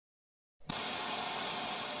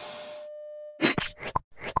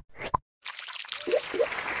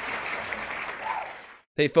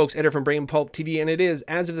Hey folks, Eder from Brain Pulp TV, and it is,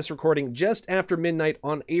 as of this recording, just after midnight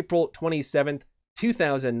on April 27th,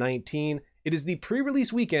 2019. It is the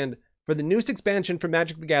pre-release weekend for the newest expansion from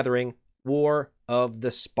Magic the Gathering, War of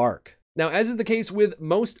the Spark. Now, as is the case with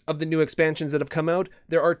most of the new expansions that have come out,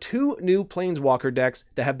 there are two new Planeswalker decks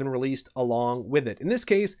that have been released along with it. In this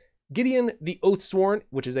case, Gideon the Oathsworn,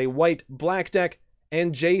 which is a white-black deck,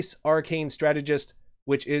 and Jace Arcane Strategist,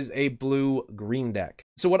 which is a blue-green deck.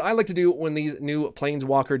 So what I like to do when these new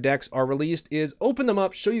Planeswalker decks are released is open them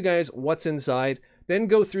up, show you guys what's inside, then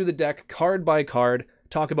go through the deck card by card,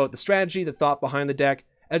 talk about the strategy, the thought behind the deck,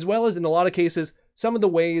 as well as, in a lot of cases, some of the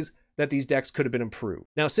ways that these decks could have been improved.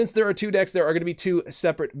 Now, since there are two decks, there are going to be two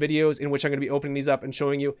separate videos in which I'm going to be opening these up and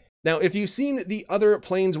showing you. Now, if you've seen the other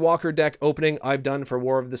Planeswalker deck opening I've done for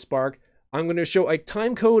War of the Spark, I'm going to show a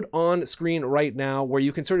time code on screen right now where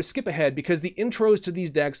you can sort of skip ahead because the intros to these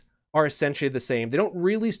decks are essentially the same. They don't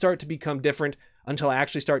really start to become different until I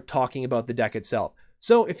actually start talking about the deck itself.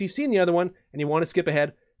 So if you've seen the other one and you want to skip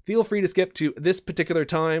ahead, feel free to skip to this particular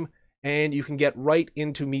time and you can get right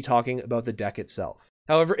into me talking about the deck itself.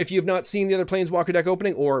 However, if you have not seen the other Planeswalker deck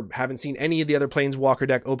opening or haven't seen any of the other Planeswalker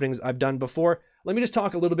deck openings I've done before, let me just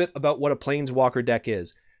talk a little bit about what a Planeswalker deck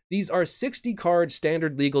is. These are 60 card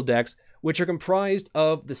standard legal decks which are comprised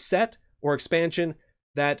of the set or expansion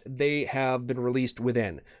that they have been released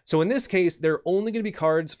within. So in this case, there are only going to be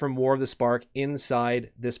cards from War of the Spark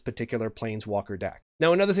inside this particular Planeswalker deck.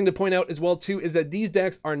 Now, another thing to point out as well too is that these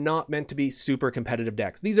decks are not meant to be super competitive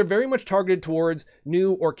decks. These are very much targeted towards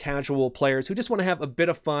new or casual players who just want to have a bit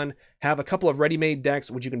of fun, have a couple of ready-made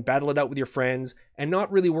decks which you can battle it out with your friends, and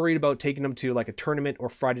not really worried about taking them to like a tournament or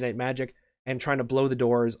Friday Night Magic and trying to blow the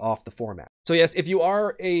doors off the format. So yes, if you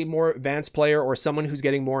are a more advanced player or someone who's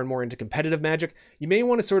getting more and more into competitive Magic, you may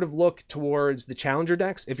want to sort of look towards the challenger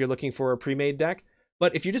decks if you're looking for a pre-made deck.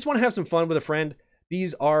 But if you just want to have some fun with a friend,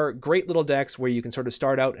 these are great little decks where you can sort of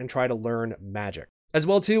start out and try to learn Magic. As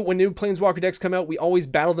well too, when new Planeswalker decks come out, we always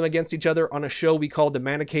battle them against each other on a show we call the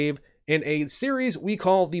Mana Cave, in a series we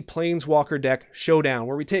call the Planeswalker Deck Showdown,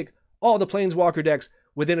 where we take all the Planeswalker decks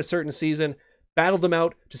within a certain season, battle them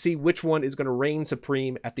out to see which one is going to reign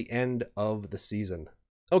supreme at the end of the season.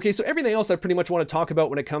 Okay, so everything else I pretty much want to talk about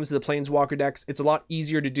when it comes to the Planeswalker decks, it's a lot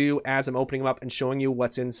easier to do as I'm opening them up and showing you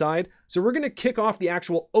what's inside. So we're going to kick off the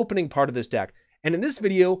actual opening part of this deck. And in this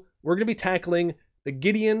video, we're going to be tackling the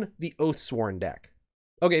Gideon the Oathsworn deck.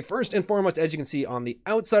 Okay, first and foremost, as you can see on the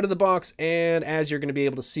outside of the box, and as you're going to be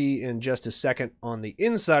able to see in just a second on the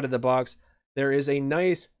inside of the box, there is a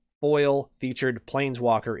nice foil featured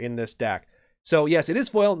Planeswalker in this deck. So yes, it is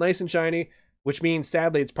foil, nice and shiny, which means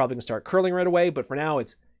sadly it's probably going to start curling right away, but for now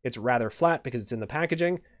it's rather flat because it's in the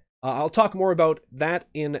packaging. I'll talk more about that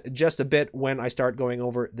in just a bit when I start going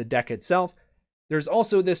over the deck itself. There's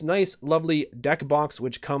also this nice, lovely deck box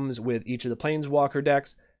which comes with each of the Planeswalker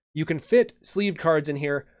decks. You can fit sleeved cards in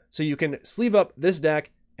here, so you can sleeve up this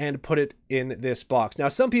deck and put it in this box. Now,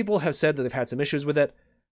 some people have said that they've had some issues with it.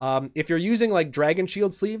 If you're using like Dragon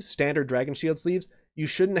Shield sleeves, standard Dragon Shield sleeves, you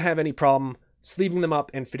shouldn't have any problem sleeving them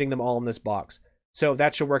up and fitting them all in this box. So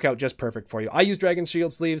that should work out just perfect for you. I use Dragon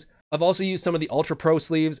Shield sleeves. I've also used some of the Ultra Pro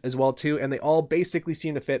sleeves as well too, and they all basically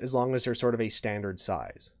seem to fit as long as they're sort of a standard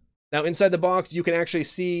size. Now inside the box, you can actually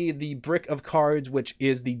see the brick of cards, which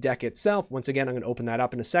is the deck itself. Once again, I'm going to open that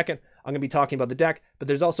up in a second. I'm going to be talking about the deck, but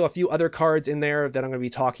there's also a few other cards in there that I'm going to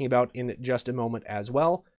be talking about in just a moment as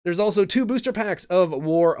well. There's also two booster packs of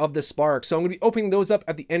War of the Spark, so I'm going to be opening those up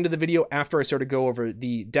at the end of the video after I sort of go over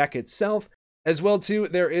the deck itself. As well too,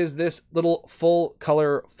 there is this little full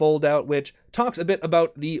color fold out, which talks a bit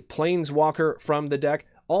about the Planeswalker from the deck.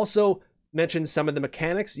 Also mentions some of the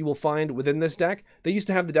mechanics you will find within this deck. They used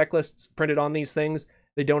to have the deck lists printed on these things.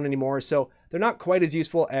 They don't anymore, so they're not quite as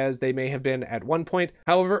useful as they may have been at one point.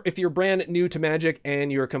 However, if you're brand new to Magic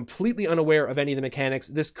and you're completely unaware of any of the mechanics,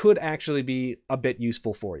 this could actually be a bit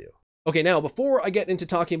useful for you. Okay, now before I get into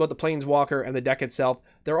talking about the Planeswalker and the deck itself,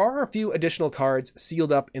 there are a few additional cards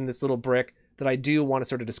sealed up in this little brick that I do want to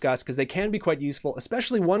sort of discuss because they can be quite useful,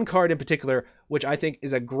 especially one card in particular, which I think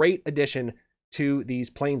is a great addition to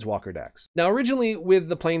these Planeswalker decks. Now, originally with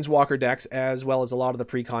the Planeswalker decks, as well as a lot of the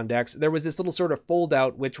pre-con decks, there was this little sort of fold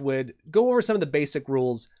out which would go over some of the basic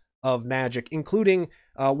rules of Magic, including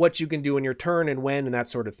what you can do in your turn and when and that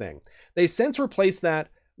sort of thing. They since replaced that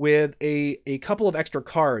with a couple of extra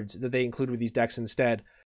cards that they include with these decks instead.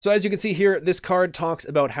 So as you can see here, this card talks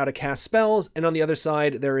about how to cast spells, and on the other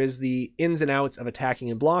side, there is the ins and outs of attacking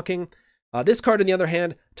and blocking. This card, on the other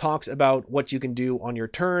hand, talks about what you can do on your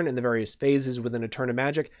turn and the various phases within a turn of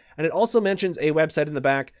Magic, and it also mentions a website in the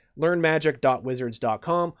back,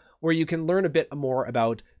 learnmagic.wizards.com, where you can learn a bit more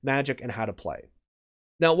about Magic and how to play.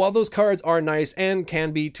 Now, while those cards are nice and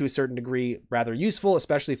can be to a certain degree rather useful,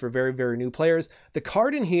 especially for very, very new players, the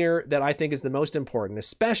card in here that I think is the most important,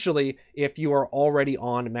 especially if you are already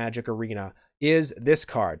on Magic Arena, is this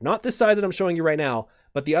card. Not this side that I'm showing you right now,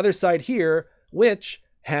 but the other side here, which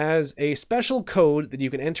has a special code that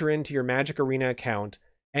you can enter into your Magic Arena account,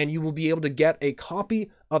 and you will be able to get a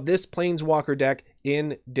copy of this Planeswalker deck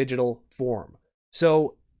in digital form.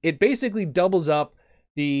 So it basically doubles up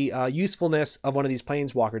the usefulness of one of these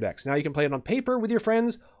Planeswalker decks. Now you can play it on paper with your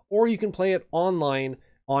friends, or you can play it online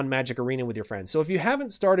on Magic Arena with your friends. So if you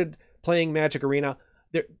haven't started playing Magic Arena,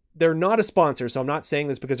 they're not a sponsor, so I'm not saying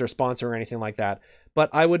this because they're a sponsor or anything like that,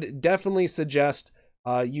 but I would definitely suggest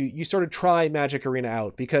you sort of try Magic Arena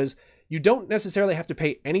out, because you don't necessarily have to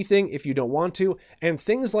pay anything if you don't want to, and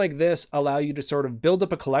things like this allow you to sort of build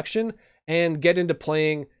up a collection and get into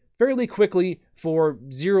playing fairly quickly for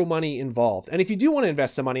zero money involved. And if you do want to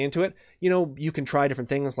invest some money into it, you know, you can try different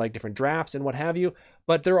things like different drafts and what have you,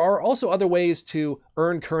 but there are also other ways to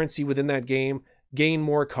earn currency within that game, gain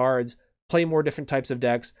more cards, play more different types of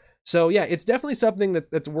decks. So yeah, it's definitely something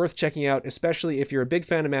that's worth checking out, especially if you're a big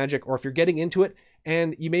fan of Magic, or if you're getting into it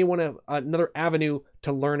and you may want another avenue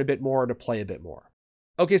to learn a bit more, to play a bit more.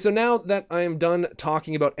 Okay, so now that I am done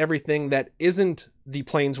talking about everything that isn't the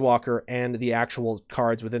Planeswalker and the actual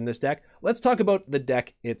cards within this deck, let's talk about the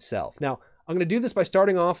deck itself. Now, I'm going to do this by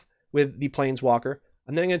starting off with the Planeswalker,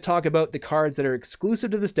 and then I'm going to talk about the cards that are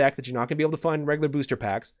exclusive to this deck that you're not going to be able to find in regular booster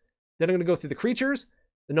packs. Then I'm going to go through the creatures,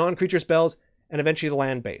 the non-creature spells, and eventually the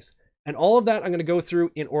land base. And all of that I'm going to go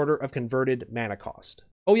through in order of converted mana cost.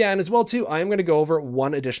 Oh yeah, and as well too, I am going to go over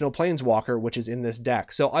one additional Planeswalker which is in this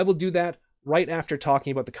deck. So I will do that right after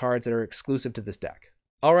talking about the cards that are exclusive to this deck.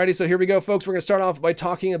 Alrighty, so here we go, folks. We're going to start off by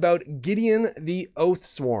talking about Gideon the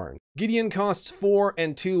Oathsworn. Gideon costs 4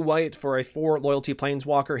 and 2 white for a 4 loyalty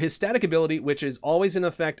Planeswalker. His static ability, which is always in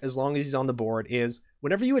effect as long as he's on the board, is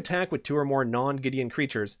whenever you attack with 2 or more non-Gideon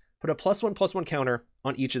creatures, put a +1/+1 counter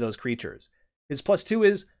on each of those creatures. His +2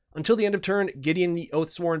 is, until the end of turn, Gideon the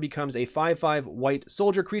Oathsworn becomes a 5/5 white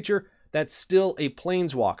soldier creature that's still a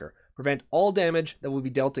Planeswalker. Prevent all damage that will be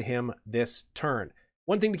dealt to him this turn.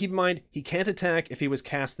 One thing to keep in mind, he can't attack if he was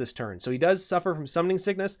cast this turn, so he does suffer from summoning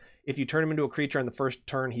sickness if you turn him into a creature on the first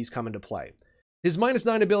turn he's come into play. His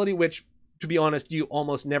 -9 ability, which, to be honest, you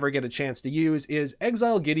almost never get a chance to use, is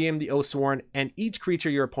exile Gideon the Oathsworn and each creature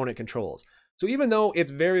your opponent controls. So even though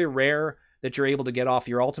it's very rare that you're able to get off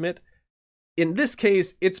your ultimate, in this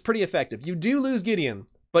case, it's pretty effective. You do lose Gideon,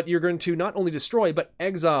 but you're going to not only destroy, but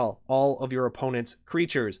exile all of your opponent's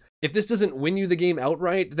creatures. If this doesn't win you the game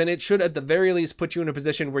outright, then it should at the very least put you in a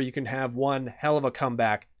position where you can have one hell of a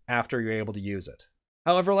comeback after you're able to use it.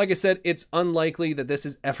 However, like I said, it's unlikely that this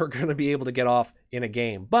is ever going to be able to get off in a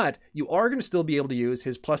game, but you are going to still be able to use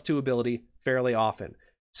his +2 ability fairly often.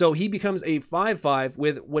 So he becomes a 5/5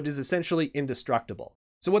 with what is essentially indestructible.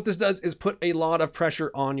 So what this does is put a lot of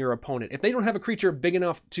pressure on your opponent. If they don't have a creature big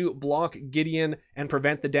enough to block Gideon and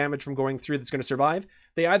prevent the damage from going through that's going to survive,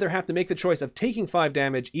 they either have to make the choice of taking 5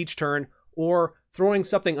 damage each turn or throwing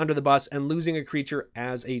something under the bus and losing a creature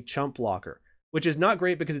as a chump blocker, which is not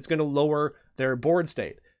great because it's going to lower their board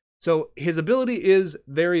state. So his ability is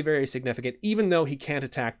very, very significant, even though he can't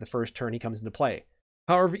attack the first turn he comes into play.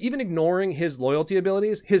 However, even ignoring his loyalty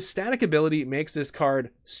abilities, his static ability makes this card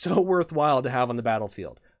so worthwhile to have on the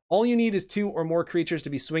battlefield. All you need is 2 or more creatures to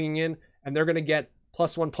be swinging in, and they're going to get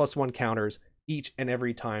 +1/+1 counters each and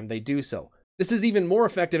every time they do so. This is even more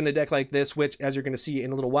effective in a deck like this, which, as you're going to see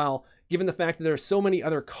in a little while, given the fact that there are so many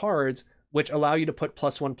other cards which allow you to put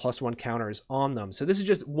 +1/+1 counters on them. So this is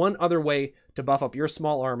just one other way to buff up your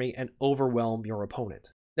small army and overwhelm your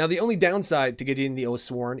opponent. Now, the only downside to Gideon the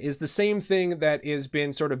Oathsworn is the same thing that has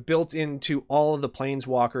been sort of built into all of the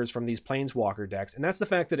Planeswalkers from these Planeswalker decks, and that's the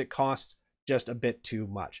fact that it costs just a bit too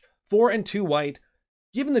much. 4 and 2 white,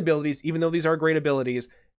 given the abilities, even though these are great abilities,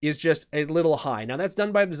 is just a little high. Now, that's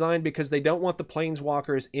done by design because they don't want the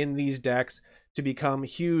Planeswalkers in these decks to become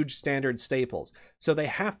huge standard staples. So they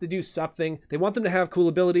have to do something. They want them to have cool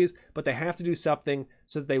abilities, but they have to do something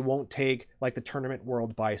so that they won't take like the tournament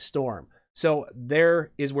world by storm. So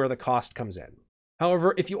there is where the cost comes in.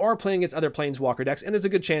 However, if you are playing against other Planeswalker decks, and there's a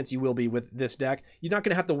good chance you will be with this deck, you're not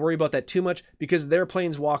going to have to worry about that too much because their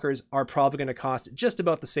Planeswalkers are probably going to cost just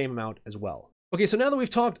about the same amount as well. Okay, so now that we've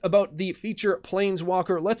talked about the feature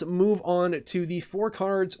Planeswalker, let's move on to the 4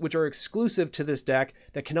 cards which are exclusive to this deck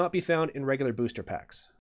that cannot be found in regular booster packs.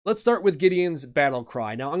 Let's start with Gideon's Battle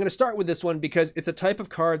Cry. Now, I'm going to start with this one because it's a type of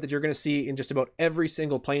card that you're going to see in just about every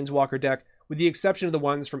single Planeswalker deck, with the exception of the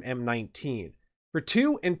ones from M19. For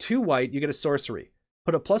 2 and 2 white, you get a sorcery.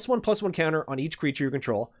 Put a +1/+1 counter on each creature you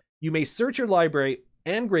control. You may search your library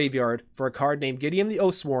and graveyard for a card named Gideon the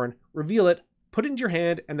Oathsworn, reveal it, put it into your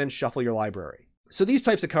hand, and then shuffle your library. So these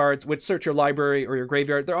types of cards, which search your library or your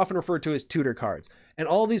graveyard, they're often referred to as tutor cards. And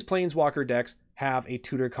all these Planeswalker decks have a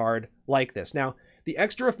tutor card like this. Now, the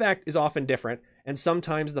extra effect is often different, and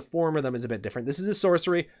sometimes the form of them is a bit different. This is a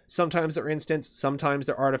sorcery, sometimes they're instants, sometimes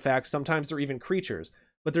they're artifacts, sometimes they're even creatures.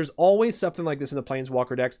 But there's always something like this in the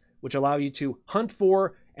Planeswalker decks, which allow you to hunt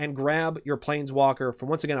for and grab your Planeswalker from,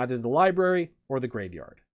 once again, either the library or the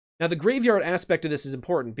graveyard. Now, the graveyard aspect of this is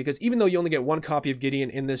important because even though you only get one copy of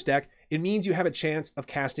Gideon in this deck, it means you have a chance of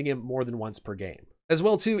casting him more than once per game. As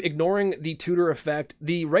well, too, ignoring the tutor effect,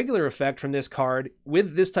 the regular effect from this card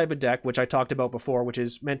with this type of deck, which I talked about before, which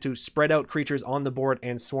is meant to spread out creatures on the board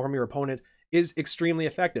and swarm your opponent, is extremely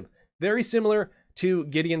effective. Very similar to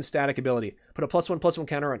Gideon's static ability. Put a +1/+1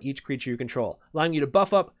 counter on each creature you control, allowing you to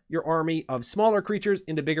buff up your army of smaller creatures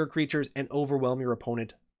into bigger creatures and overwhelm your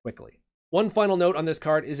opponent quickly. One final note on this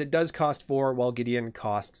card is it does cost 4 while Gideon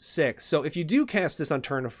costs 6. So if you do cast this on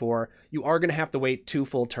turn 4, you are going to have to wait 2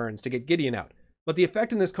 full turns to get Gideon out. But the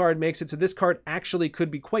effect in this card makes it so this card actually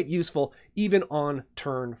could be quite useful even on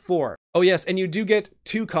turn 4. Oh yes, and you do get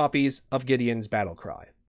 2 copies of Gideon's Battlecry.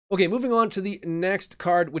 Okay, moving on to the next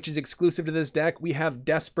card, which is exclusive to this deck, we have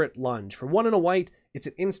Desperate Lunge. For 1 and a white, it's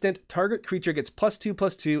an instant. Target creature gets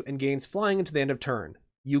 +2/+2 and gains flying until the end of turn.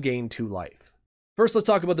 You gain 2 life. First, let's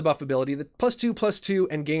talk about the buff ability. The +2/+2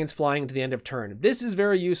 and gains flying to the end of turn. This is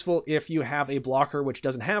very useful if you have a blocker which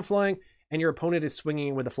doesn't have flying and your opponent is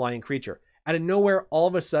swinging with a flying creature. Out of nowhere, all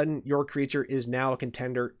of a sudden, your creature is now a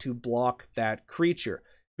contender to block that creature.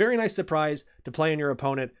 Very nice surprise to play on your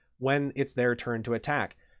opponent when it's their turn to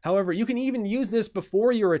attack. However, you can even use this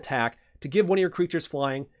before your attack to give one of your creatures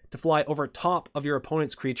flying to fly over top of your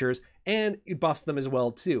opponent's creatures, and it buffs them as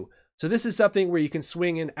well too. So this is something where you can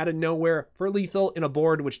swing in out of nowhere for lethal in a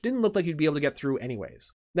board which didn't look like you'd be able to get through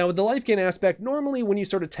anyways. Now with the life gain aspect, normally when you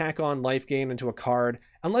sort of tack on life gain into a card,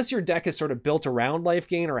 unless your deck is sort of built around life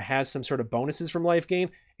gain or has some sort of bonuses from life gain,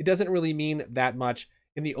 it doesn't really mean that much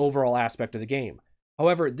in the overall aspect of the game.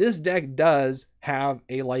 However, this deck does have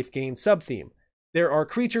a life gain sub-theme. There are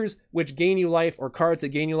creatures which gain you life or cards that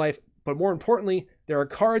gain you life, but more importantly, there are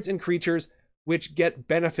cards and creatures which get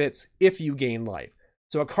benefits if you gain life.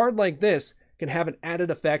 So a card like this can have an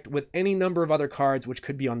added effect with any number of other cards which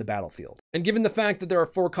could be on the battlefield. And given the fact that there are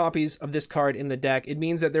 4 copies of this card in the deck, it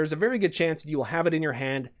means that there's a very good chance that you will have it in your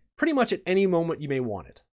hand pretty much at any moment you may want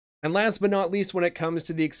it. And last but not least, when it comes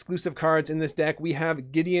to the exclusive cards in this deck, we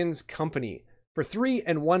have Gideon's Company. For 3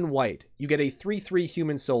 and 1 white, you get a 3/3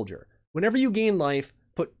 human soldier. Whenever you gain life,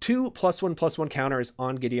 put 2 +1/+1 counters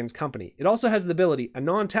on Gideon's Company. It also has the ability, a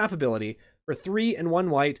non-tap ability, for 3 and 1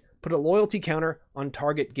 white, put a loyalty counter on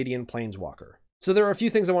target Gideon Planeswalker. So there are a few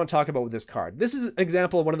things I want to talk about with this card. This is an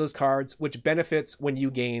example of one of those cards which benefits when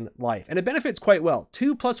you gain life. And it benefits quite well.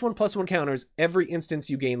 2 +1/+1 counters every instance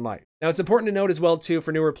you gain life. Now it's important to note as well too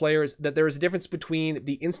for newer players that there is a difference between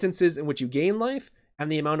the instances in which you gain life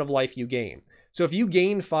and the amount of life you gain. So if you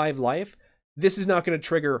gain 5 life, this is not going to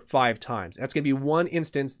trigger 5 times. That's going to be one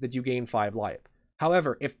instance that you gain 5 life.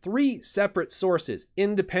 However, if 3 separate sources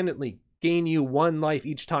independently gain you 1 life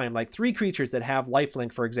each time, like 3 creatures that have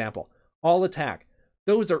lifelink, for example, all attack,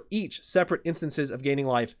 those are each separate instances of gaining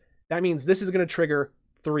life. That means this is going to trigger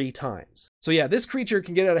 3 times. So yeah, this creature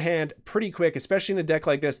can get out of hand pretty quick, especially in a deck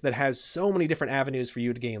like this that has so many different avenues for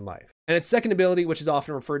you to gain life. And its second ability, which is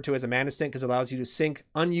often referred to as a mana sink, because it allows you to sink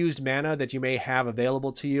unused mana that you may have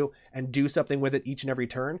available to you and do something with it each and every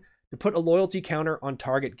turn, to put a loyalty counter on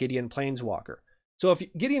target Gideon Planeswalker. So if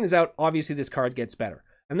Gideon is out, obviously this card gets better.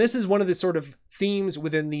 And this is one of the sort of themes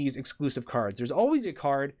within these exclusive cards. There's always a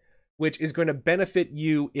card which is going to benefit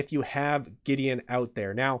you if you have Gideon out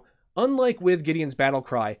there. Now, unlike with Gideon's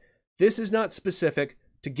Battlecry, this is not specific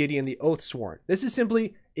to Gideon the Oathsworn. This is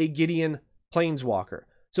simply a Gideon Planeswalker.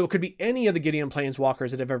 So it could be any of the Gideon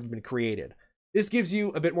Planeswalkers that have ever been created. This gives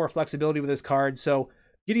you a bit more flexibility with this card. So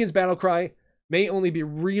Gideon's Battlecry may only be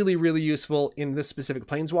really, really useful in this specific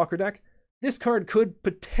Planeswalker deck. This card could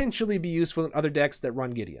potentially be useful in other decks that run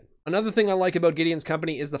Gideon. Another thing I like about Gideon's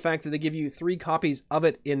Company is the fact that they give you 3 copies of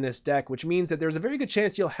it in this deck, which means that there's a very good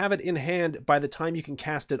chance you'll have it in hand by the time you can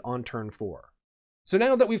cast it on turn 4. So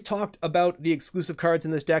now that we've talked about the exclusive cards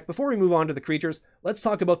in this deck, before we move on to the creatures, let's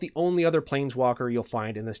talk about the only other Planeswalker you'll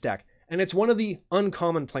find in this deck. And it's one of the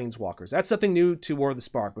uncommon Planeswalkers. That's something new to War of the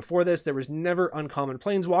Spark. Before this, there was never uncommon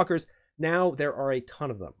Planeswalkers. Now there are a ton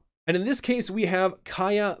of them. And in this case, we have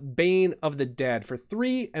Kaya, Bane of the Dead. For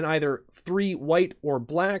 3 and either 3 white or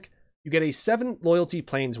black, you get a 7 loyalty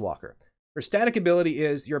Planeswalker. Her static ability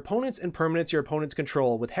is your opponents and permanents your opponents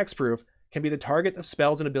control with hexproof can be the target of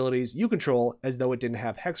spells and abilities you control as though it didn't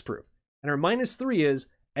have hexproof. And her -3 is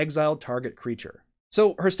exile target creature.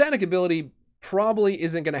 So her static ability probably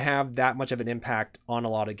isn't going to have that much of an impact on a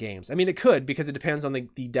lot of games. I mean, it could, because it depends on the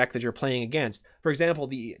deck that you're playing against. For example,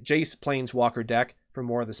 the Jace Planeswalker deck for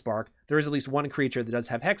More of the Spark, there is at least one creature that does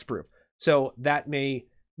have hexproof. So that may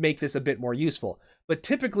make this a bit more useful. But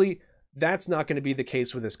typically, that's not going to be the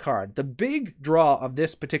case with this card. The big draw of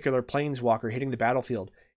this particular Planeswalker hitting the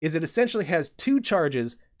battlefield is it essentially has 2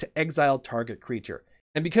 charges to exile target creature.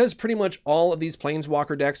 And because pretty much all of these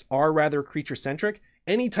Planeswalker decks are rather creature-centric,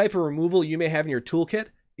 any type of removal you may have in your toolkit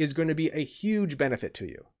is going to be a huge benefit to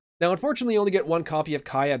you. Now, unfortunately, you only get 1 copy of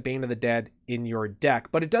Kaya, Bane of the Dead in your deck,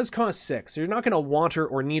 but it does cost 6, so you're not going to want her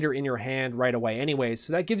or need her in your hand right away anyways,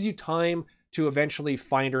 so that gives you time to eventually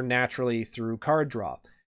find her naturally through card draw.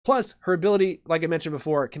 Plus, her ability, like I mentioned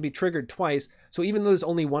before, can be triggered twice, so even though there's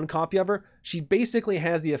only 1 copy of her, she basically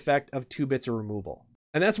has the effect of 2 bits of removal.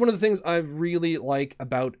 And that's one of the things I really like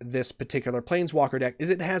about this particular Planeswalker deck, is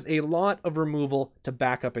it has a lot of removal to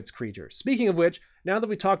back up its creatures. Speaking of which, now that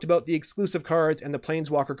we talked about the exclusive cards and the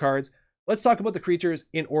Planeswalker cards, let's talk about the creatures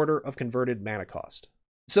in order of converted mana cost.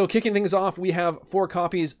 So kicking things off, we have 4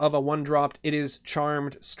 copies of a 1-dropped. It is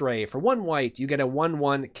Charmed Stray. For 1 white, you get a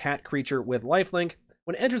 1/1 cat creature with lifelink.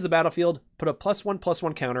 When it enters the battlefield, put a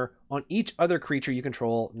 +1/+1 counter on each other creature you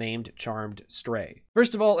control named Charmed Stray.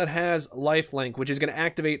 First of all, it has lifelink, which is going to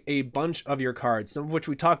activate a bunch of your cards, some of which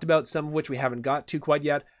we talked about, some of which we haven't got to quite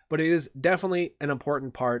yet, but it is definitely an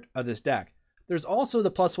important part of this deck. There's also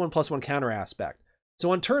the +1/+1 counter aspect. So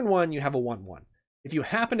on turn 1, you have a 1/1. If you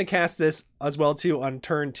happen to cast this as well too on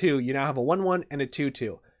turn 2, you now have a 1/1 and a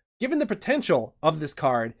 2/2. Given the potential of this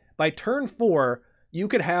card, by turn 4, you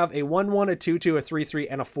could have a 1/1, a 2/2, a 3/3,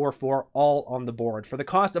 and a 4/4 all on the board for the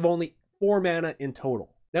cost of only 4 mana in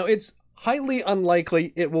total. Now, it's highly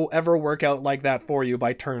unlikely it will ever work out like that for you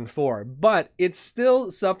by turn 4, but it's still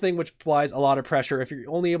something which applies a lot of pressure if you're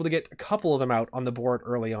only able to get a couple of them out on the board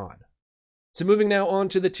early on. So moving now on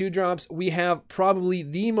to the 2-drops, we have probably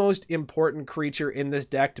the most important creature in this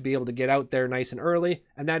deck to be able to get out there nice and early,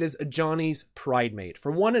 and that is Ajani's Pridemate.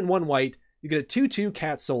 For 1 and 1 white, you get a 2/2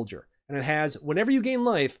 cat soldier. And it has, whenever you gain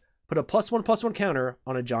life, put a +1/+1 counter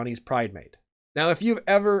on Ajani's Pridemate. Now, if you've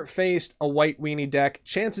ever faced a white weenie deck,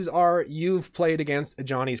 chances are you've played against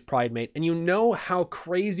Ajani's Pridemate, and you know how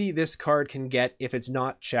crazy this card can get if it's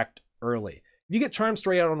not checked early. If you get Charmed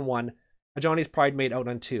Stray out on 1, Ajani's Pridemate out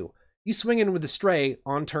on 2, you swing in with the Stray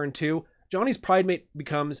on turn 2, Ajani's Pridemate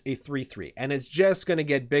becomes a 3/3, and it's just going to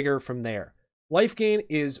get bigger from there. Life gain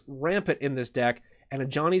is rampant in this deck, and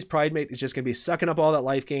Ajani's Pridemate is just going to be sucking up all that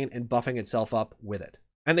life gain and buffing itself up with it.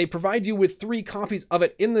 And they provide you with 3 copies of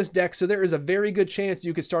it in this deck, so there is a very good chance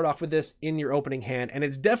you could start off with this in your opening hand, and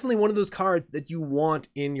it's definitely one of those cards that you want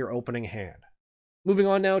in your opening hand. Moving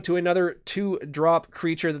on now to another 2-drop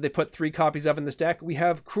creature that they put 3 copies of in this deck, we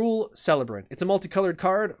have Cruel Celebrant. It's a multicolored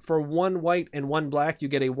card. For 1 white and 1 black, you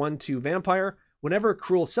get a 1/2 vampire. Whenever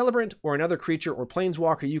Cruel Celebrant or another creature or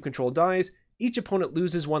planeswalker you control dies, each opponent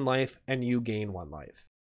loses 1 life and you gain 1 life.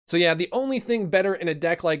 So yeah, the only thing better in a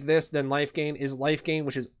deck like this than life gain is life gain,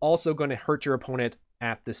 which is also going to hurt your opponent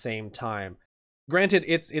at the same time. Granted,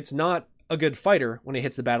 it's not a good fighter when it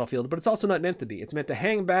hits the battlefield, but it's also not meant to be. It's meant to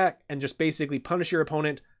hang back and just basically punish your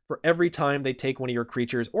opponent for every time they take one of your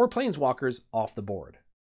creatures or planeswalkers off the board.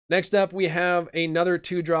 Next up, we have another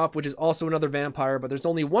 2-drop, which is also another vampire, but there's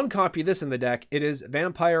only 1 copy of this in the deck. It is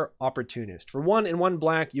Vampire Opportunist. For 1 and 1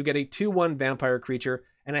 black, you get a 2/1 vampire creature,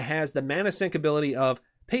 and it has the mana sink ability of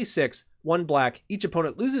pay 6, 1 black, each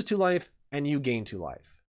opponent loses 2 life, and you gain 2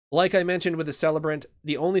 life. Like I mentioned with the Celebrant,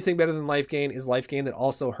 the only thing better than life gain is life gain that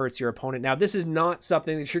also hurts your opponent. Now, this is not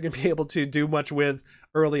something that you're going to be able to do much with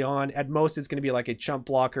early on. At most, it's going to be like a chump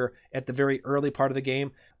blocker at the very early part of the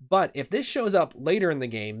game. But if this shows up later in the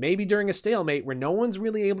game, maybe during a stalemate where no one's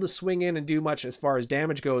really able to swing in and do much as far as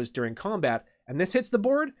damage goes during combat, and this hits the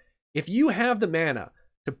board, if you have the mana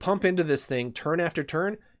to pump into this thing turn after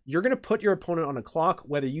turn, you're going to put your opponent on a clock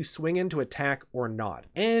whether you swing in to attack or not.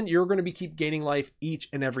 And you're going to keep gaining life each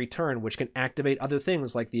and every turn, which can activate other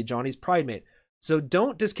things like the Ajani's Pridemate. So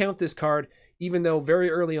don't discount this card, even though very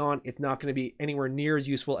early on it's not going to be anywhere near as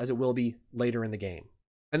useful as it will be later in the game.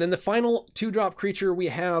 And then the final 2-drop creature, we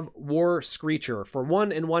have War Screecher. For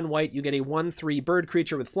 1 and 1 white, you get a 1/3 bird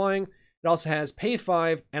creature with flying. It also has pay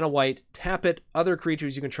 5 and a white, tap it, other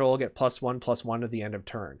creatures you control get +1/+1 at the end of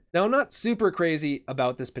turn. Now, I'm not super crazy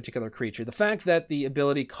about this particular creature. The fact that the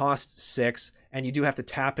ability costs 6 and you do have to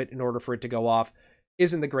tap it in order for it to go off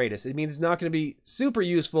isn't the greatest. It means it's not going to be super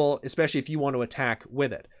useful, especially if you want to attack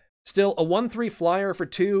with it. Still, a 1/3 flyer for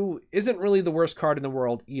 2 isn't really the worst card in the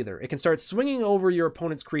world either. It can start swinging over your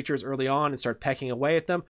opponent's creatures early on and start pecking away at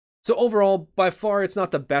them. So overall, by far, it's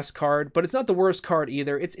not the best card, but it's not the worst card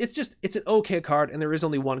either. It's an okay card, and there is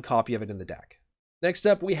only one copy of it in the deck. Next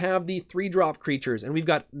up, we have the 3-drop creatures, and we've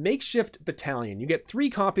got Makeshift Battalion. You get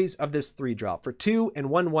 3 copies of this 3-drop. For 2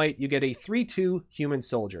 and 1 white, you get a 3/2 Human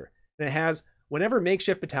Soldier. And it has, whenever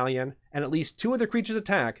Makeshift Battalion and at least 2 other creatures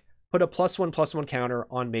attack, put a +1/+1 counter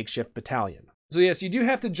on Makeshift Battalion. So yes, you do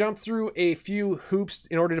have to jump through a few hoops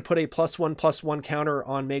in order to put a +1/+1 counter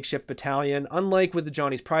on Makeshift Battalion. Unlike with the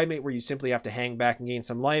Johnny's Primate, where you simply have to hang back and gain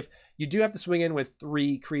some life, you do have to swing in with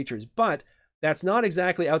 3 creatures. But that's not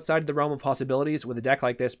exactly outside the realm of possibilities with a deck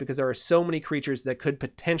like this, because there are so many creatures that could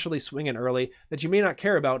potentially swing in early that you may not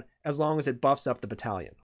care about as long as it buffs up the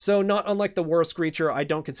battalion. So not unlike the worst creature, I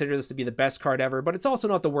don't consider this to be the best card ever, but it's also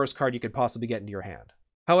not the worst card you could possibly get into your hand.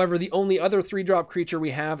 However, the only other 3-drop creature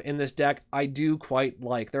we have in this deck I do quite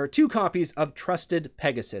like. There are 2 copies of Trusted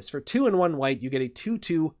Pegasus. For 2 and 1 white, you get a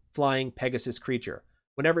 2/2 flying Pegasus creature.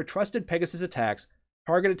 Whenever Trusted Pegasus attacks,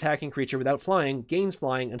 target attacking creature without flying gains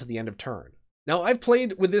flying until the end of turn. Now, I've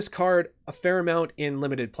played with this card a fair amount in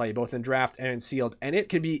limited play, both in draft and in sealed, and it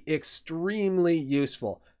can be extremely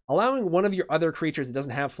useful. Allowing one of your other creatures that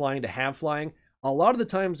doesn't have flying to have flying a lot of the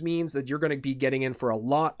times means that you're going to be getting in for a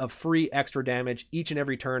lot of free extra damage each and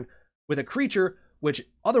every turn with a creature which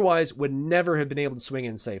otherwise would never have been able to swing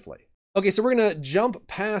in safely. Okay, so we're going to jump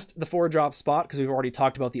past the 4-drop spot, because we've already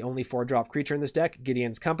talked about the only 4-drop creature in this deck,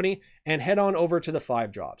 Gideon's Company, and head on over to the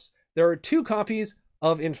 5-drops. There are 2 copies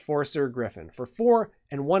of Enforcer Griffin. For 4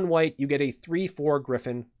 and 1 white, you get a 3/4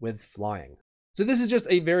 Griffin with flying. So this is just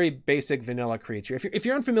a very basic vanilla creature. If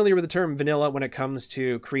you're unfamiliar with the term vanilla when it comes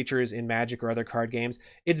to creatures in Magic or other card games,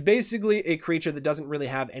 it's basically a creature that doesn't really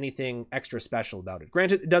have anything extra special about it.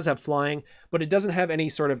 Granted, it does have flying, but it doesn't have any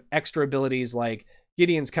sort of extra abilities like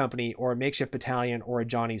Gideon's Company or a Makeshift Battalion or a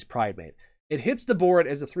Johnny's Primate. It hits the board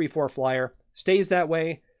as a 3/4 flyer, stays that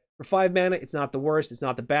way. For 5 mana, it's not the worst, it's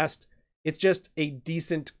not the best. It's just a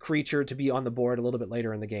decent creature to be on the board a little bit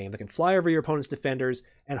later in the game that can fly over your opponent's defenders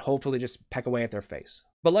and hopefully just peck away at their face.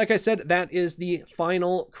 But like I said, that is the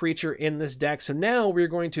final creature in this deck. So now we're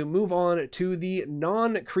going to move on to the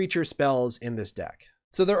non-creature spells in this deck.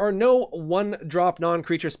 So there are no 1-drop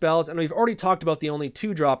non-creature spells, and we've already talked about the only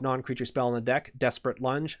 2-drop non-creature spell in the deck, Desperate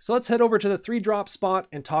Lunge. So let's head over to the 3-drop spot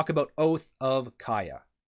and talk about Oath of Kaya.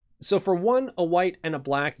 So for 1, a white, and a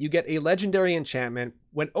black, you get a legendary enchantment.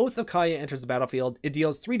 When Oath of Kaya enters the battlefield, it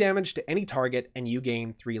deals 3 damage to any target and you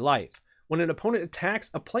gain 3 life. When an opponent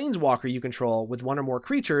attacks a planeswalker you control with 1 or more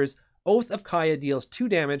creatures, Oath of Kaya deals 2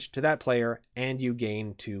 damage to that player and you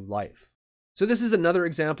gain 2 life. So this is another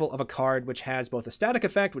example of a card which has both a static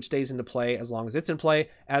effect, which stays into play as long as it's in play,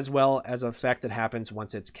 as well as an effect that happens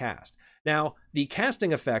once it's cast. Now, the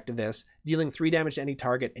casting effect of this, dealing 3 damage to any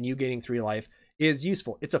target and you gaining 3 life, is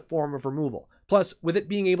useful. It's a form of removal. Plus, with it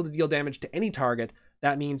being able to deal damage to any target,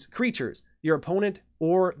 that means creatures, your opponent,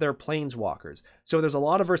 or their planeswalkers. So there's a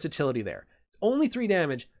lot of versatility there. It's only 3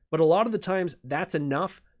 damage, but a lot of the times that's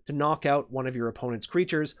enough to knock out one of your opponent's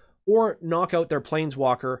creatures or knock out their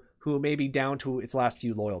planeswalker who may be down to its last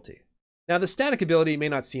few loyalty. Now, the static ability may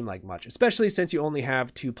not seem like much, especially since you only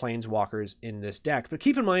have 2 planeswalkers in this deck. But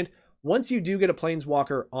keep in mind, once you do get a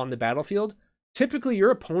planeswalker on the battlefield, typically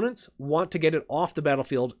your opponents want to get it off the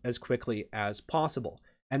battlefield as quickly as possible.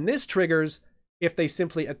 And this triggers if they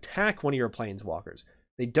simply attack one of your planeswalkers.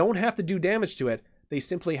 They don't have to do damage to it, they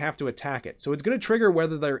simply have to attack it. So it's going to trigger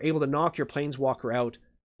whether they're able to knock your planeswalker out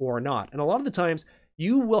or not. And a lot of the times,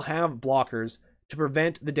 you will have blockers to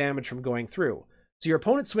prevent the damage from going through. So your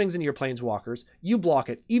opponent swings into your planeswalkers, you block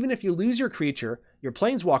it. Even if you lose your creature, your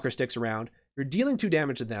planeswalker sticks around, you're dealing 2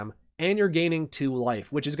 damage to them, and you're gaining 2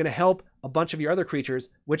 life, which is going to help a bunch of your other creatures,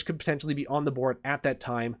 which could potentially be on the board at that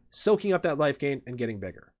time, soaking up that life gain and getting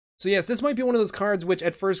bigger. So yes, this might be one of those cards which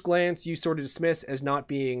at first glance you sort of dismiss as not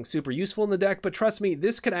being super useful in the deck, but trust me,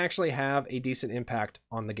 this could actually have a decent impact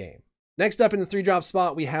on the game. Next up in the 3-drop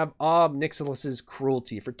spot, we have Ob Nixilis's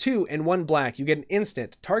Cruelty. For 2 and 1 black, you get an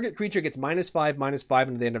instant. Target creature gets -5/-5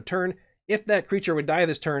 until the end of turn. If that creature would die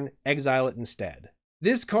this turn, exile it instead.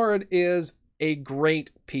 This card is a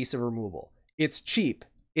great piece of removal. It's cheap,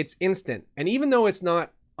 it's instant, and even though it's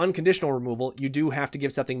not unconditional removal, you do have to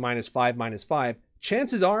give something -5/-5.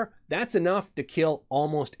 Chances are that's enough to kill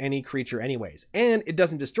almost any creature anyways. And it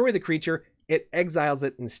doesn't destroy the creature, it exiles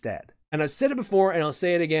it instead. And I've said it before and I'll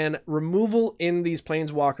say it again, removal in these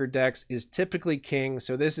Planeswalker decks is typically king,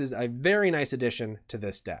 so this is a very nice addition to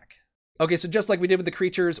this deck. Okay, so just like we did with the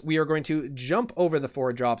creatures, we are going to jump over the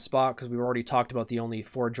 4-drop spot because we've already talked about the only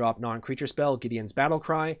 4-drop non-creature spell, Gideon's Battle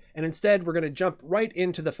Cry, and instead we're going to jump right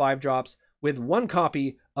into the 5 drops with 1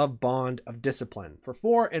 copy of Bond of Discipline. For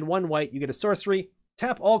 4 and 1 white, you get a sorcery,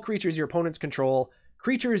 tap all creatures your opponents control.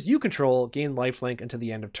 Creatures you control gain lifelink until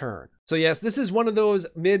the end of turn. So yes, this is one of those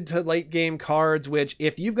mid to late game cards which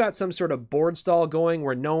if you've got some sort of board stall going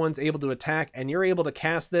where no one's able to attack and you're able to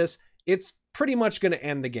cast this, it's pretty much going to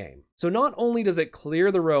end the game. So not only does it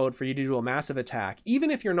clear the road for you to do a massive attack, even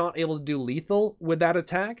if you're not able to do lethal with that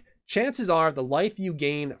attack, chances are the life you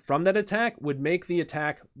gain from that attack would make the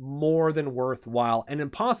attack more than worthwhile and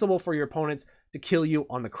impossible for your opponents to kill you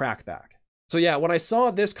on the crackback. So yeah, when I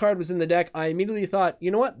saw this card was in the deck, I immediately thought,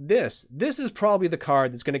 you know what, this is probably the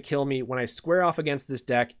card that's going to kill me when I square off against this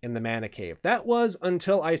deck in the Mana Cave. That was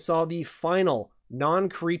until I saw the final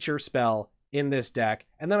non-creature spell in this deck,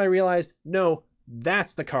 and then I realized, no,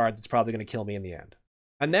 that's the card that's probably going to kill me in the end.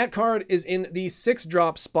 And that card is in the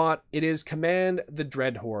 6-drop spot. It is Command the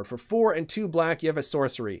Dreadhorde. For 4 and 2 black, you have a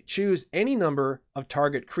sorcery. Choose any number of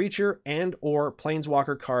target creature and or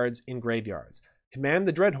planeswalker cards in graveyards. Command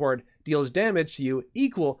the Dreadhorde deals damage to you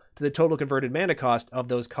equal to the total converted mana cost of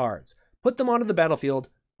those cards. Put them onto the battlefield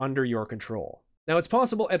under your control. Now, it's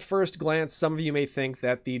possible at first glance, some of you may think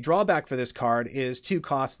that the drawback for this card is too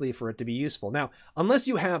costly for it to be useful. Now, unless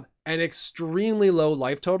you have an extremely low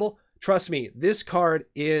life total, trust me, this card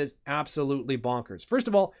is absolutely bonkers. First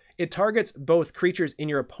of all, it targets both creatures in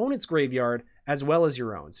your opponent's graveyard as well as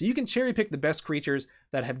your own. So you can cherry pick the best creatures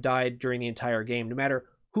that have died during the entire game, no matter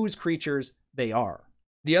whose creatures they are.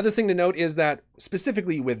 The other thing to note is that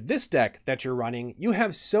specifically with this deck that you're running, you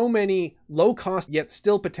have so many low cost yet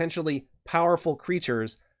still potentially powerful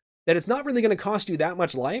creatures that it's not really going to cost you that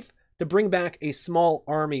much life to bring back a small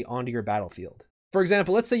army onto your battlefield. For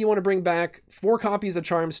example, let's say you want to bring back 4 copies of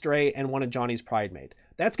Charmed Stray and 1 of Johnny's Pridemate.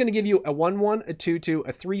 That's going to give you a 1/1, a 2/2,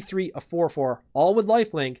 a 3/3, a 4/4, all with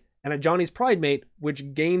lifelink, and a Johnny's Pridemate,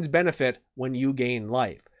 which gains benefit when you gain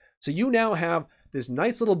life. So you now have this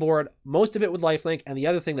nice little board, most of it with lifelink, and the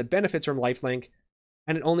other thing that benefits from lifelink,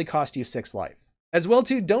 and it only costs you 6 life. As well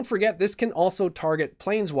too, don't forget this can also target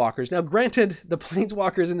planeswalkers. Now granted, the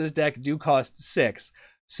planeswalkers in this deck do cost 6,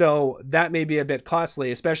 so that may be a bit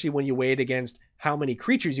costly, especially when you weigh it against how many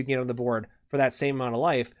creatures you can get on the board for that same amount of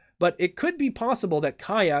life, but it could be possible that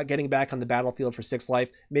Kaya getting back on the battlefield for 6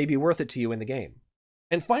 life may be worth it to you in the game.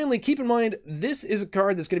 And finally, keep in mind, this is a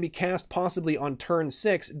card that's going to be cast possibly on turn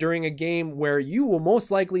 6 during a game where you will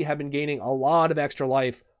most likely have been gaining a lot of extra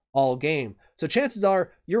life all game. So chances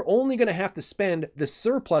are you're only going to have to spend the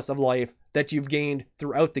surplus of life that you've gained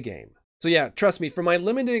throughout the game. So yeah, trust me, from my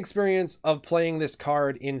limited experience of playing this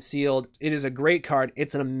card in Sealed, it is a great card.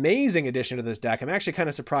 It's an amazing addition to this deck. I'm actually kind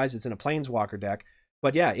of surprised it's in a Planeswalker deck.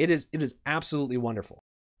 But yeah, it is absolutely wonderful.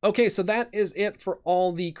 Okay, so that is it for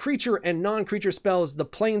all the creature and non-creature spells, the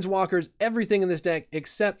planeswalkers, everything in this deck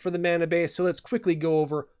except for the mana base. So let's quickly go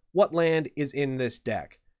over what land is in this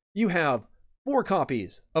deck. You have 4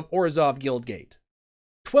 copies of Orzhov Guildgate,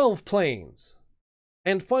 12 plains,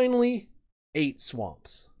 and finally 8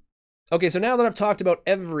 swamps. Okay, so now that I've talked about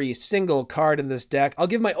every single card in this deck, I'll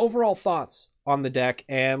give my overall thoughts on the deck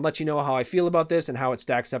and let you know how I feel about this and how it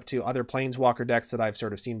stacks up to other Planeswalker decks that I've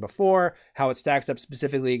sort of seen before, how it stacks up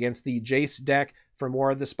specifically against the Jace deck from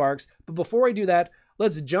War of the Sparks. But before I do that,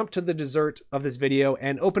 let's jump to the dessert of this video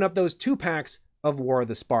and open up those 2 packs of War of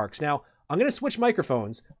the Sparks. Now, I'm going to switch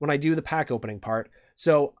microphones when I do the pack opening part,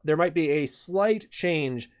 so there might be a slight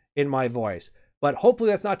change in my voice, but hopefully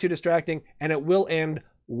that's not too distracting, and it will end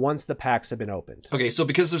once the packs have been opened. Okay, so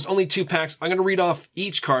because there's only 2 packs, I'm going to read off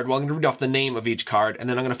each card. Well, I'm going to read off the name of each card, and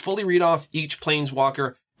then I'm going to fully read off each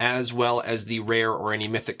Planeswalker as well as the rare or any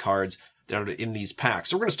mythic cards that are in these packs.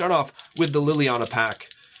 So we're going to start off with the Liliana pack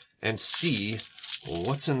and see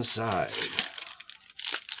what's inside.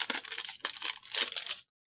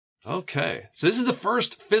 Okay, so this is the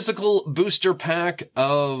first physical booster pack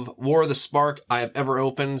of War of the Spark I have ever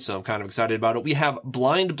opened, so I'm kind of excited about it. We have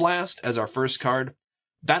Blind Blast as our first card,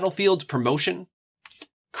 Battlefield Promotion,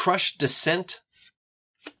 Crush Descent,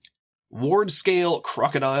 Ward Scale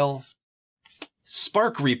Crocodile,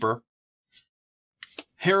 Spark Reaper,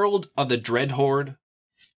 Herald of the Dreadhorde,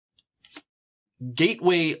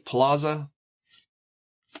 Gateway Plaza,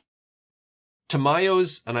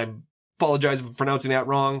 Tamayo's, and I apologize if I'm pronouncing that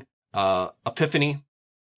wrong, Epiphany,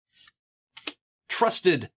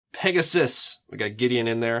 Trusted Pegasus, we got Gideon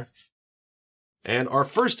in there, and our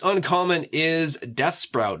first uncommon is Death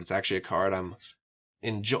Sprout. It's actually a card I'm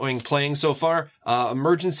enjoying playing so far.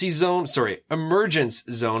 Emergence Zone,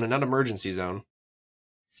 and not Emergency Zone.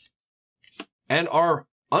 And our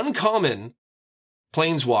uncommon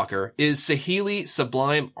Planeswalker is Saheeli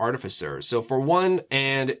Sublime Artificer. So for 1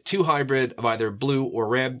 and 2 hybrid of either blue or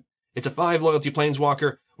red, it's a 5 loyalty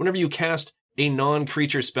Planeswalker. Whenever you cast a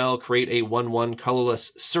non-creature spell, create a 1/1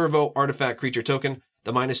 colorless servo artifact creature token.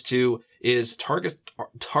 The -2 is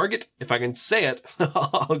target, if I can say it,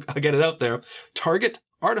 I'll get it out there. Target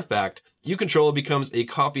artifact you control becomes a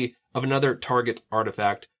copy of another target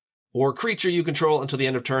artifact or creature you control until the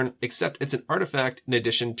end of turn, except it's an artifact in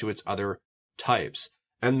addition to its other types.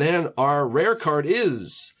 And then our rare card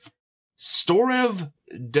is Storev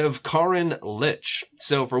Devkarin Lich.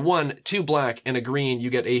 So for 1, 2 black, and a green, you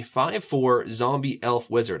get a 5/4 zombie elf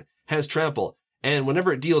wizard. Has trample, and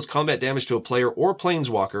whenever it deals combat damage to a player or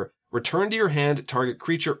planeswalker, return to your hand target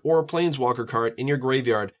creature or planeswalker card in your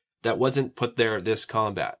graveyard that wasn't put there this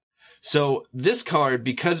combat. So this card,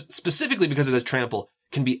 specifically because it has trample,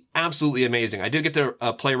 can be absolutely amazing. I did get to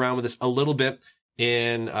play around with this a little bit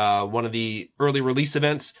in one of the early release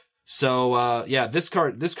events. So yeah, this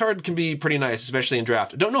card can be pretty nice, especially in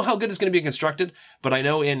draft. I don't know how good it's going to be constructed, but I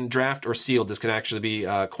know in draft or sealed, this can actually be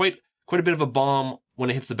quite a bit of a bomb when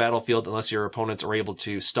it hits the battlefield, unless your opponents are able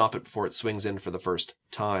to stop it before it swings in for the first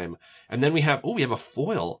time. And then we have a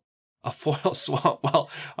foil swap. Well,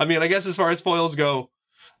 I mean, I guess as far as foils go,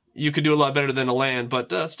 you could do a lot better than a land,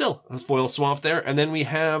 but still, a foil swap there. And then we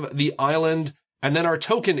have the island. And then our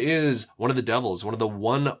token is one of the devils, one of the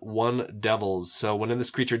 1/1 devils. So when this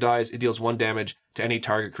creature dies, it deals 1 damage to any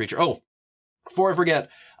target creature. Oh, before I forget,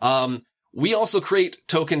 we also create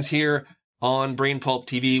tokens here on Brain Pulp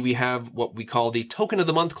TV. We have what we call the Token of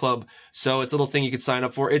the Month Club. So it's a little thing you can sign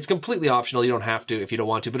up for. It's completely optional. You don't have to if you don't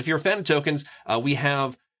want to. But if you're a fan of tokens, we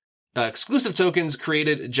have exclusive tokens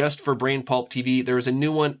created just for Brain Pulp TV. There is a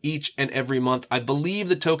new one each and every month. I believe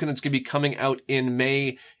the token that's going to be coming out in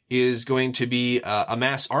May is going to be a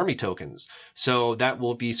mass army tokens. So that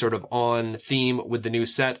will be sort of on theme with the new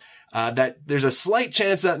set. That there's a slight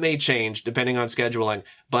chance that may change depending on scheduling.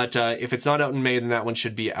 But if it's not out in May, then that one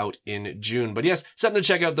should be out in June. But yes, something to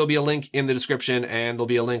check out. There'll be a link in the description, and there'll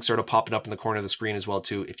be a link sort of popping up in the corner of the screen as well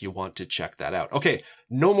too, if you want to check that out. Okay,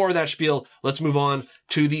 no more of that spiel. Let's move on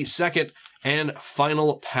to the second and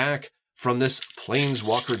final pack from this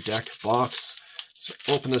Planeswalker deck box.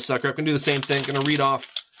 So open this sucker up. Gonna do the same thing. Gonna read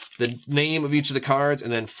off the name of each of the cards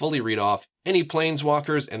and then fully read off any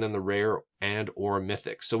planeswalkers and then the rare and or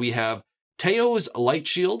mythic. So we have Teo's Light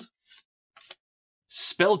Shield,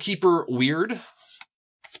 Spellkeeper Weird,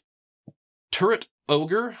 Turret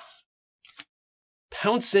Ogre,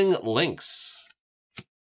 Pouncing Lynx,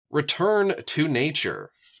 Return to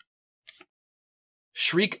Nature,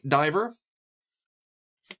 Shriek Diver,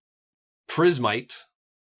 Prismite,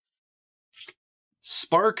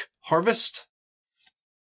 Spark Harvest,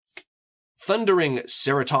 Thundering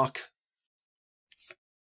Ceratok,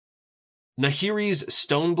 Nahiri's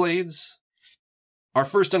Stoneblades. Our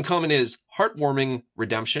first uncommon is Heartwarming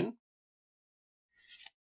Redemption,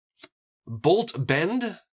 Bolt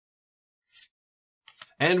Bend,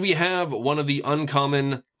 and we have one of the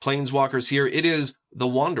uncommon planeswalkers here. It is the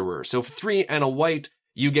Wanderer. So for 3 and a white,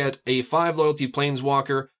 you get a 5 loyalty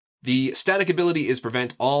planeswalker. The static ability is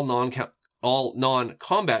prevent all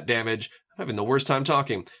non-combat damage. I'm having the worst time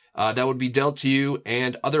talking. That would be dealt to you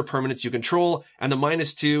and other permanents you control. And the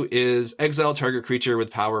 -2 is exile target creature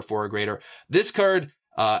with power 4 or greater. This card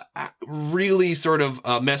really sort of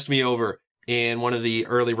messed me over in one of the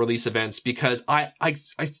early release events because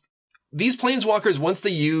these planeswalkers, once they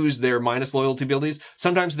use their minus loyalty abilities,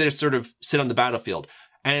 sometimes they just sort of sit on the battlefield.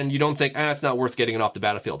 And you don't think, it's not worth getting it off the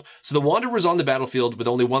battlefield. So the Wanderer was on the battlefield with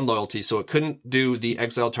only 1 loyalty, so it couldn't do the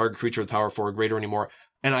exile target creature with power 4 or greater anymore.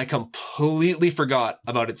 And I completely forgot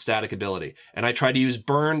about its static ability. And I tried to use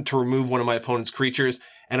Burn to remove one of my opponent's creatures.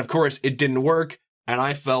 And of course, it didn't work. And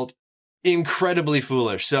I felt incredibly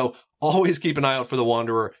foolish. So always keep an eye out for the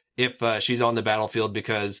Wanderer if she's on the battlefield,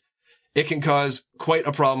 because it can cause quite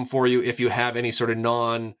a problem for you if you have any sort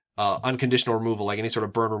of unconditional removal, like any sort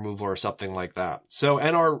of burn removal or something like that. So,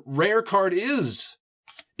 and our rare card is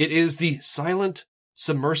the Silent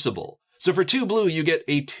Submersible. So for 2 blue, you get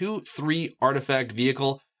a 2/3 artifact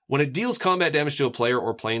vehicle. When it deals combat damage to a player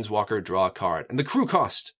or planeswalker, draw a card. And the crew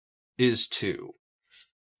cost is 2.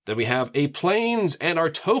 Then we have a planes, and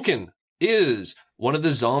our token is one of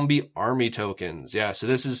the zombie army tokens. Yeah, so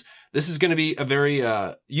this is going to be a very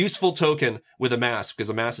useful token with a mass,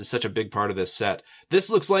 because a mass is such a big part of this set.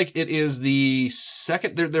 This looks like it is the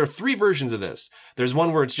second. There are 3 versions of this. There's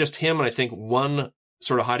one where it's just him, and I think 1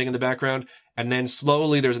 sort of hiding in the background. And then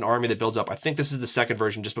slowly there's an army that builds up. I think this is the second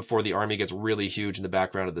version, just before the army gets really huge in the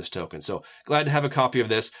background of this token. So glad to have a copy of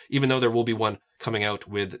this, even though there will be one coming out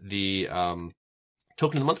with the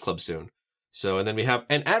Token of the Month Club soon. So, and then we have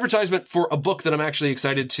an advertisement for a book that I'm actually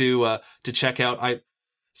excited to check out.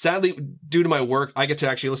 Sadly, due to my work, I get to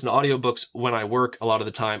actually listen to audiobooks when I work a lot of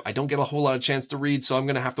the time. I don't get a whole lot of chance to read, so I'm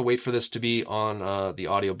going to have to wait for this to be on the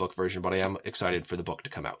audiobook version, but I am excited for the book to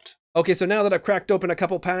come out. Okay, so now that I've cracked open a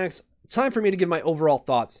couple packs, time for me to give my overall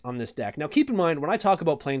thoughts on this deck. Now, keep in mind, when I talk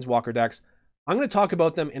about Planeswalker decks, I'm going to talk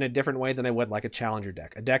about them in a different way than I would like a challenger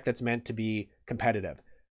deck, a deck that's meant to be competitive.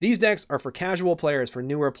 These decks are for casual players, for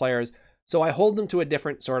newer players, so I hold them to a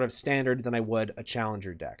different sort of standard than I would a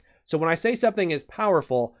challenger deck. So when I say something is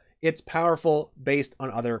powerful, it's powerful based on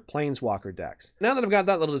other Planeswalker decks. Now that I've got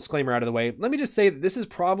that little disclaimer out of the way, let me just say that this is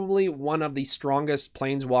probably one of the strongest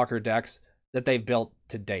Planeswalker decks that they've built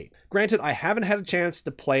to date. Granted, I haven't had a chance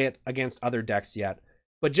to play it against other decks yet,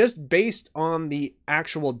 but just based on the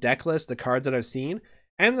actual deck list, the cards that I've seen,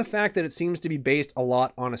 and the fact that it seems to be based a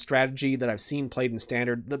lot on a strategy that I've seen played in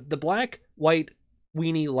Standard, the black-white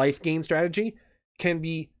weenie life gain strategy can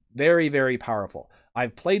be very, very powerful.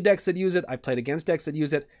 I've played decks that use it, I've played against decks that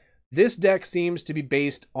use it. This deck seems to be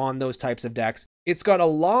based on those types of decks. It's got a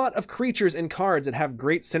lot of creatures and cards that have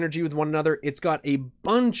great synergy with one another. It's got a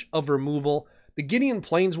bunch of removal. The Gideon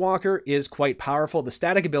Planeswalker is quite powerful. The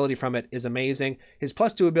static ability from it is amazing. His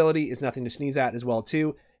 +2 ability is nothing to sneeze at as well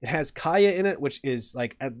too. It has Kaya in it, which is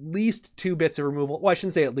like at least 2 bits of removal. Well, I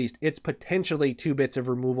shouldn't say at least. It's potentially 2 bits of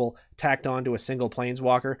removal tacked onto a single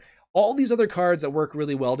Planeswalker. All these other cards that work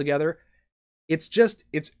really well together. It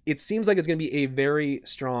seems like it's going to be a very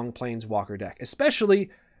strong Planeswalker deck, especially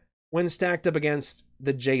when stacked up against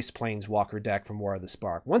the Jace Planeswalker deck from War of the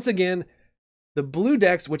Spark. Once again, the blue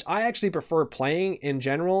decks, which I actually prefer playing in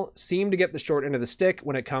general, seem to get the short end of the stick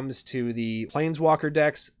when it comes to the Planeswalker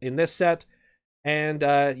decks in this set. And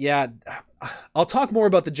yeah, I'll talk more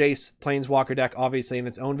about the Jace Planeswalker deck, obviously, in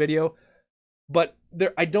its own video. But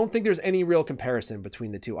I don't think there's any real comparison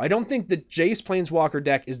between the two. I don't think the Jace Planeswalker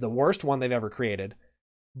deck is the worst one they've ever created,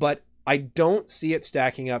 but I don't see it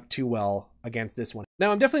stacking up too well against this one.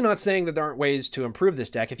 Now, I'm definitely not saying that there aren't ways to improve this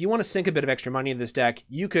deck. If you want to sink a bit of extra money in this deck,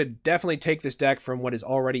 you could definitely take this deck from what is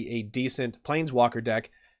already a decent Planeswalker deck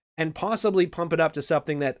and possibly pump it up to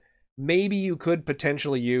something that maybe you could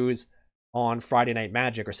potentially use on Friday Night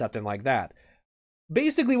Magic or something like that.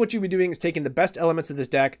 Basically, what you'd be doing is taking the best elements of this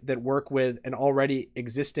deck that work with an already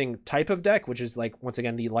existing type of deck, which is like, once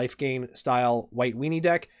again, the life gain style white weenie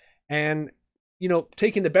deck, and, you know,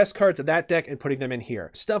 taking the best cards of that deck and putting them in here.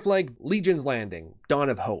 Stuff like Legion's Landing, Dawn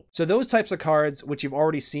of Hope. So those types of cards, which you've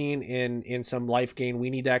already seen in some life gain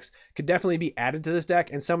weenie decks, could definitely be added to this deck,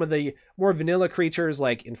 and some of the more vanilla creatures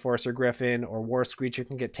like Enforcer Griffin or War Screecher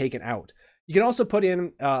can get taken out. You can also put in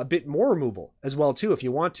a bit more removal as well too if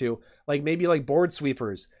you want to, like maybe like board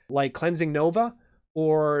sweepers, like Cleansing Nova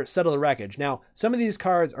or Settle the Wreckage. Now, some of these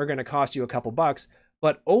cards are going to cost you a couple bucks,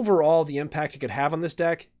 but overall the impact you could have on this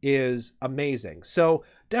deck is amazing. So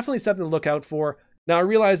definitely something to look out for. Now, I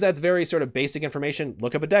realize that's very sort of basic information.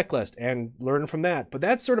 Look up a deck list and learn from that. But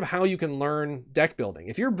that's sort of how you can learn deck building.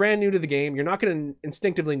 If you're brand new to the game, you're not going to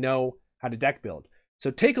instinctively know how to deck build.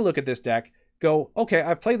 So take a look at this deck. Go, okay,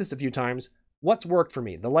 I've played this a few times. What's worked for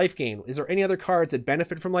me? The life gain. Is there any other cards that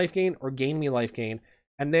benefit from life gain or gain me life gain?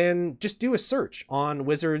 And then just do a search on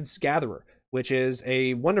Wizard's Gatherer, which is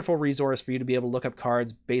a wonderful resource for you to be able to look up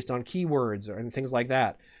cards based on keywords and things like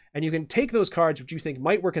that. And you can take those cards which you think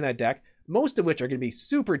might work in that deck, most of which are going to be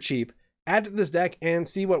super cheap, add to this deck and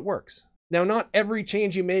see what works. Now, not every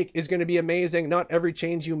change you make is going to be amazing. Not every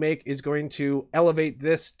change you make is going to elevate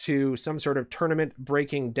this to some sort of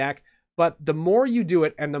tournament-breaking deck. But the more you do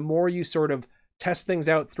it and the more you sort of test things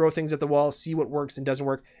out, throw things at the wall, see what works and doesn't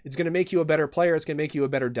work, it's going to make you a better player. It's going to make you a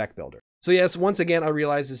better deck builder. So yes, once again, I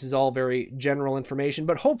realize this is all very general information,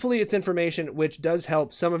 but hopefully it's information which does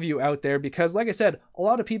help some of you out there because, like I said, a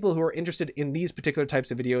lot of people who are interested in these particular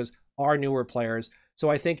types of videos are newer players.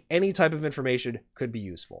 So I think any type of information could be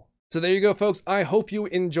useful. So there you go, folks. I hope you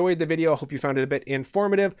enjoyed the video. I hope you found it a bit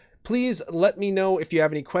informative. Please let me know if you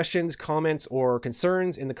have any questions, comments, or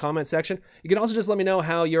concerns in the comment section. You can also just let me know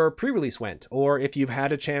how your pre-release went, or if you've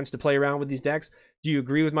had a chance to play around with these decks. Do you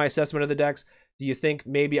agree with my assessment of the decks? Do you think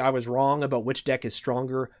maybe I was wrong about which deck is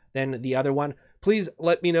stronger than the other one? Please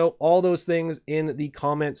let me know all those things in the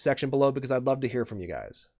comment section below because I'd love to hear from you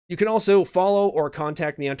guys. You can also follow or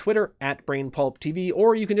contact me on Twitter at BrainPulpTV,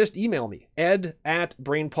 or you can just email me,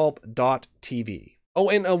 ed@brainpulp.tv. Oh,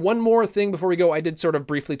 and one more thing before we go. I did sort of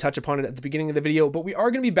briefly touch upon it at the beginning of the video, but we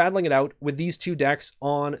are going to be battling it out with these two decks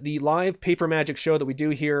on the live Paper Magic show that we do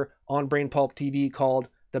here on BrainPulp TV called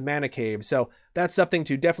The Mana Cave. So that's something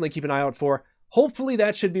to definitely keep an eye out for. Hopefully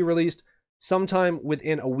that should be released sometime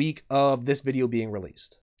within a week of this video being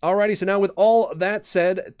released. Alrighty, so now with all that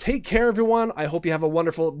said, take care, everyone. I hope you have a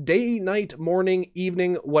wonderful day, night, morning,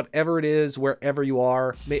 evening, whatever it is, wherever you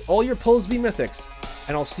are. May all your pulls be mythics,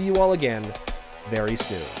 and I'll see you all again very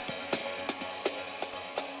soon.